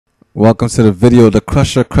Welcome to the video. The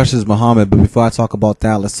Crusher crushes Muhammad. But before I talk about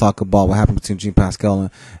that, let's talk about what happened between Jean Pascal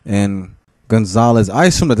and Gonzalez. I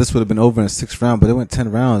assumed that this would have been over in the 6th round, but it went 10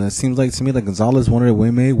 rounds. It seems like to me like Gonzalez wanted to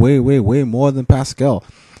way more than Pascal.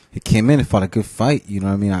 He came in and fought a good fight. You know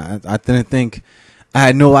what I mean? I didn't think. I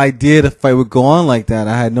had no idea the fight would go on like that.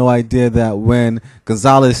 I had no idea that when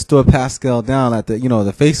Gonzalez stood Pascal down at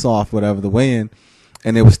the face-off, whatever, the weigh-in,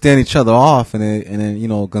 and they would stand each other off, and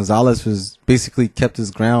then Gonzalez was basically kept his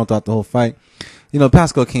ground throughout the whole fight.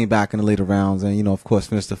 Pascal came back in the later rounds and of course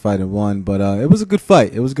finished the fight and won. But it was a good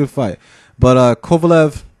fight. But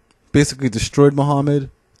Kovalev basically destroyed Muhammad.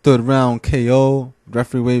 3rd round KO.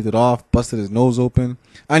 Referee waved it off, busted his nose open.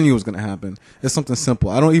 I knew it was gonna happen. It's something simple.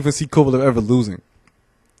 I don't even see Kovalev ever losing.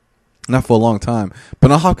 Not for a long time. But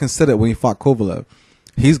Hopkins said it when he fought Kovalev.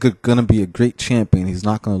 He's going to be a great champion. He's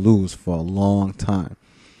not going to lose for a long time.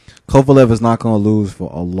 Kovalev is not going to lose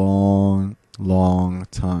for a long, long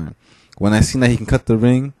time. When I seen that he can cut the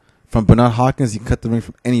ring from Bernard Hopkins, he can cut the ring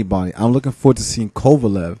from anybody. I'm looking forward to seeing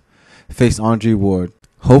Kovalev face Andre Ward.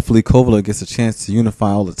 Hopefully Kovalev gets a chance to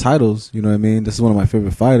unify all the titles. You know what I mean? This is one of my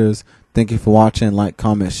favorite fighters. Thank you for watching. Like,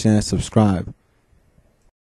 comment, share, and subscribe.